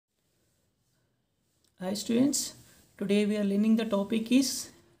Hi students, today we are learning the topic is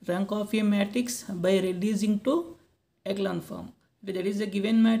rank of a matrix by reducing to echelon form. That is, a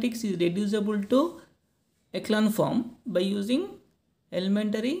given matrix is reducible to echelon form by using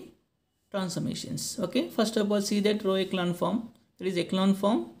elementary transformations. Okay, first of all, see that row echelon form. That is echelon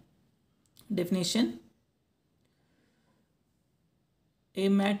form definition. A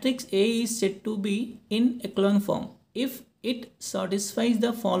matrix A is said to be in echelon form if it satisfies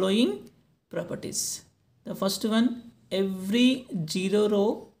the following properties. The first one, every zero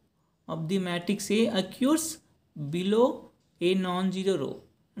row of the matrix A occurs below a non-zero row.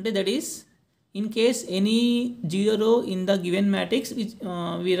 And that is, in case any zero row in the given matrix, which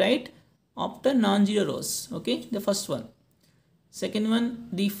we write after non-zero rows. Okay, the first one. Second one,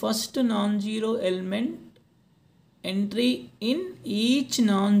 the first non-zero element entry in each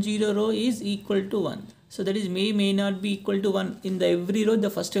non-zero row is equal to 1. So that is may not be equal to 1 in the every row, the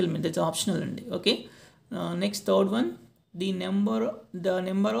first element, that's optional only. Okay. Next, third one, the number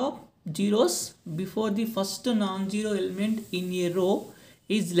of zeros before the first non-zero element in a row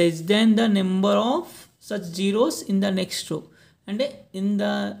is less than the number of such zeros in the next row, and in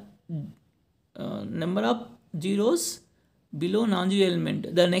the number of zeros below non-zero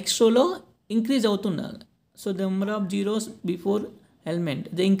element, the next row lo increase avutundali. So the number of zeros before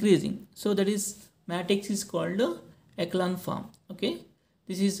element, the increasing. So that is matrix is called echelon form. Okay,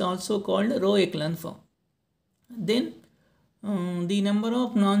 this is also called row echelon form. Then the number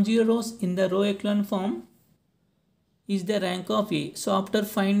of non-zero rows in the row echelon form is the rank of A. So after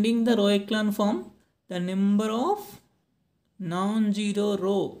finding the row echelon form, the number of non-zero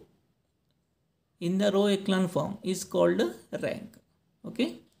row in the row echelon form is called rank.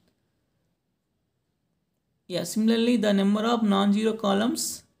 Okay. Yeah, similarly, the number of non-zero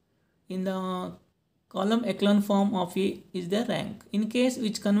columns in the column echelon form of A is the rank. In case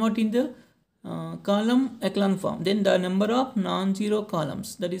which convert in the column echelon form, then the number of non-zero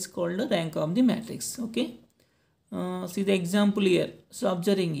columns, that is called the rank of the matrix. Okay. See the example here. So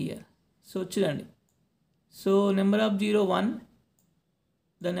observing here. So children. So number of 0 1,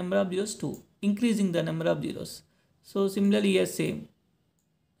 the number of zeros 2, increasing the number of zeros. So similarly here same.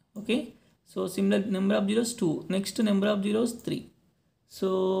 Okay. So similar number of zeros 2. Next number of zeros 3.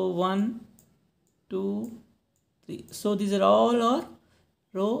 So 1, 2, 3. So these are all our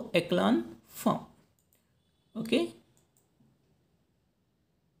row echelon form. Okay.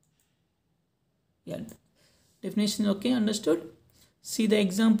 Yeah. Definition okay, understood. See the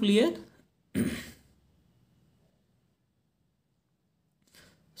example here.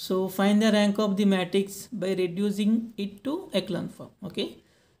 So find the rank of the matrix by reducing it to echelon form. Okay.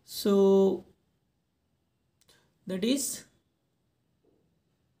 So that is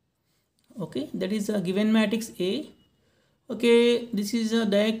okay, that is a given matrix A. Okay, this is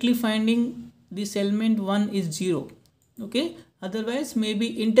directly finding this element 1 is 0. Okay, otherwise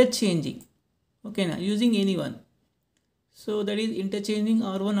maybe interchanging. Okay, now using any one. So that is interchanging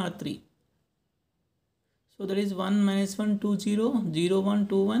R1 R3. So that is 1 minus 1 2 0 0 1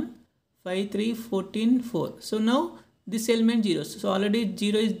 2 1 5 3 14 4. So now this element 0. So already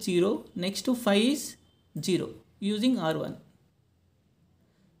 0 is 0. Next to 5 is 0 using R1.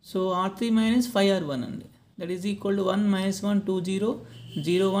 So R3 minus 5 R1 only. That is equal to 1 minus 1 2 0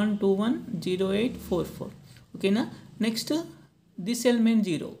 0 1 2 1 0 8 4 4. Okay, now next this element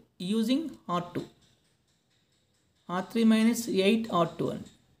 0 using R2. R3 minus 8 R2 1.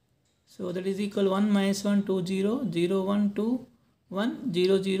 So that is equal 1 minus 1 2 0 0 1 2 1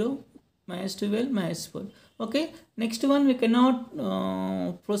 0 0 minus 12 minus 4. Okay, next one we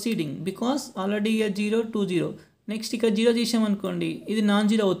cannot proceeding because already a 0 2 0. Next ఇక్కడ 0 చేసాం అనుకోండి, ఇది non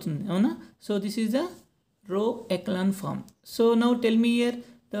zero అవుతుంది, అవునా? So this is the row echelon form. So now tell me here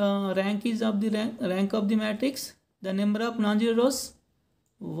the rank is of the rank of the matrix. The number of non-zero rows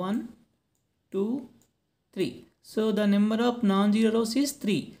 1 2 3. So the number of non-zero rows is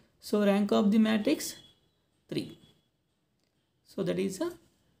 3. So rank of the matrix 3. So that is a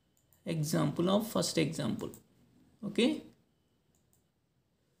example of first example. Okay.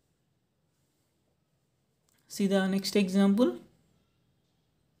 See the next example.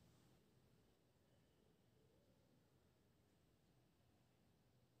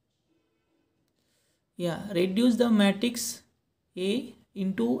 Yeah, reduce the matrix A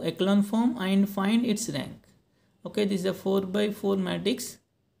into echelon form and find its rank. Okay, this is a 4 by 4 matrix.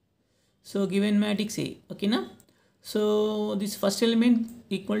 So given matrix A. Okay, now. So this first element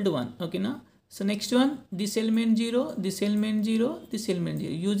equal to 1. Okay, now. So next one, this element 0, this element 0, this element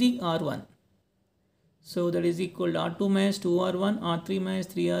 0 using R1. So that is equal to R2 minus 2R1, R3 minus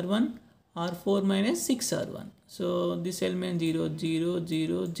 3R1, R4 minus 6R1. So this element 0 0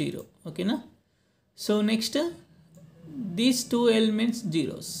 0 0. Okay, now. So next, these two elements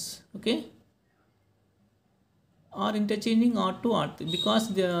zeros, okay, are interchanging R2 R3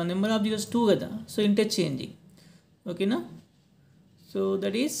 because the number of zeros 2 kada, so interchanging, okay na. So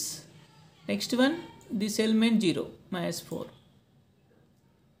that is next one, this element 0 minus 4.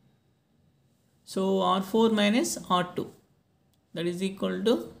 So R4 minus R2, that is equal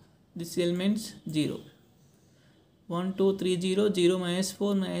to this elements 0. 1 2 3 0 0 minus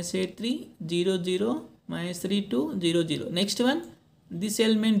 4 minus 8 3 0 0 minus 3 2 0 0. Next one, this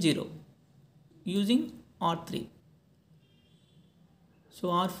element 0 using R3. So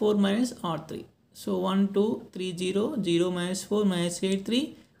R4 minus R3. So 1 2 3 0 0 minus 4 minus 8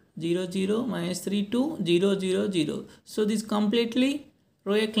 3 0 0 minus 3 2 0 0 0. So this completely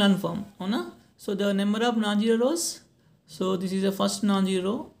row echelon form. So the number of non-zero rows. So this is the first non-zero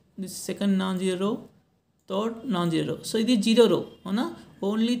row, this second non-zero row, third non-zero row. So it is 0 row.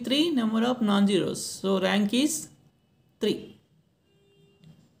 Only 3 number of non-zeros. So rank is 3.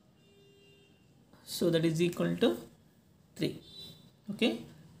 So that is equal to 3. Okay.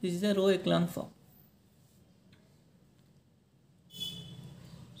 This is the row echelon form.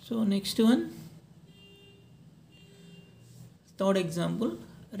 So next one, third example,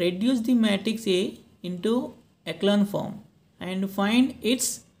 reduce the matrix A into echelon form and find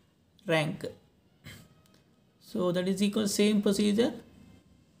its rank. So that is equal same procedure.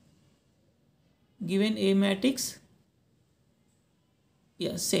 Given A matrix,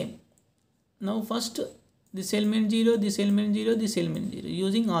 yeah, same. Now first this element 0, this element 0, this element 0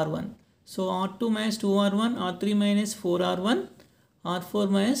 using R1. So R2 minus 2R1, R3 minus 4R1, R4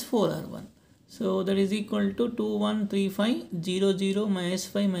 minus 4R1. So that is equal to 2 1 3 5 0 0 minus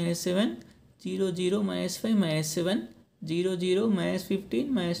 5 minus 7 0 0 minus 5 minus 7 0 0 minus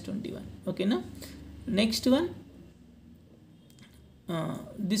 15 minus 21. Okay na. Next one,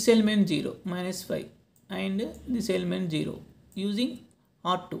 this element 0 minus 5 and this element 0 using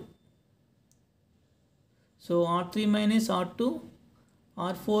R2. So R3 minus R2,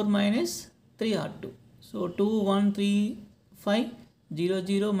 R4 minus 3R2. So 2 1 3 5 0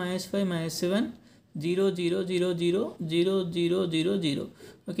 0 minus 5 minus 7 0 0 0 0 0 0 0 0.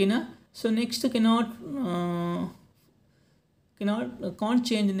 Okay na. So next can't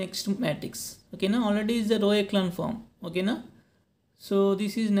change the next matrix. Okay na. Already is the row echelon form. Okay na. So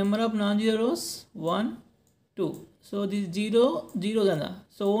this is number of non-zero rows 1 2. So this 0 0 gana.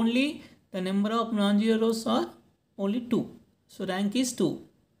 So only the number of non-zero rows are only 2. So rank is 2.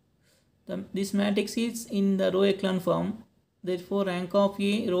 This matrix is in the row echelon form. Therefore rank of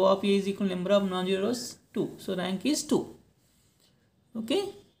A, row of A is equal to number of non-zero rows 2. So rank is 2. Okay.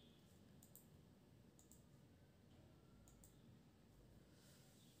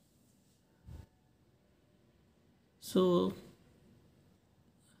 So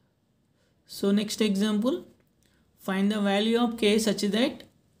next example, find the value of K such that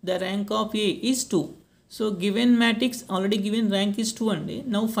the rank of A is 2. So given matrix, already given rank is 2 only.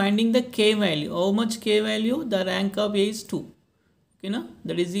 Now finding the K value. How much K value? The rank of A is 2. Okay, na?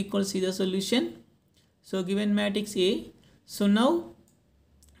 That is equal, see the solution. So given matrix A. So now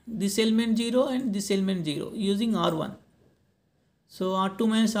this element 0 and this element 0 using R1. So R2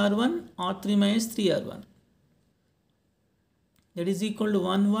 minus R1, R3 minus 3R1. That is equal to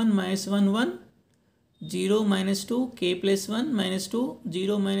 1 1 minus 1 1. 0 minus 2, K plus 1 minus 2,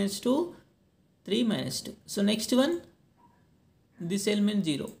 0 minus 2, 3 minus 2. So next one, this element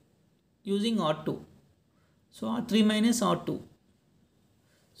 0 using R2. So R3 minus R2.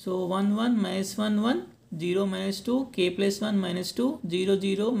 So 1 1 minus 1 1, 0 minus 2, K plus 1 minus 2, 0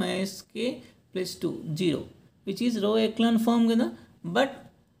 0 minus K plus 2, 0. Which is row echelon form gana. But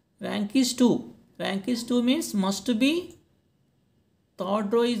rank is 2. Rank is 2 means must be,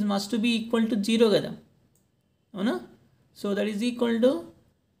 third row is must be equal to 0 gada. So that is equal to,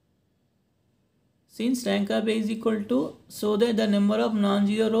 since rank of A is equal to, so that the number of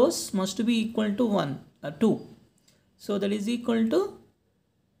non-zero rows must be equal to 2. So that is equal to,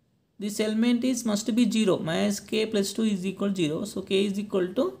 this element is must be 0 minus K plus 2 is equal to 0. So K is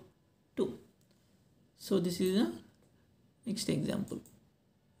equal to 2. So this is the next example.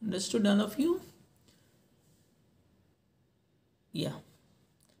 Understood all of you? Yeah.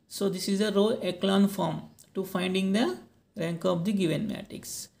 So this is a row echelon form to finding the rank of the given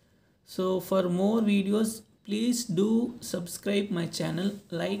matrix. So for more videos, please do subscribe my channel,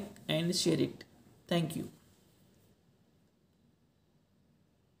 like and share it. Thank you.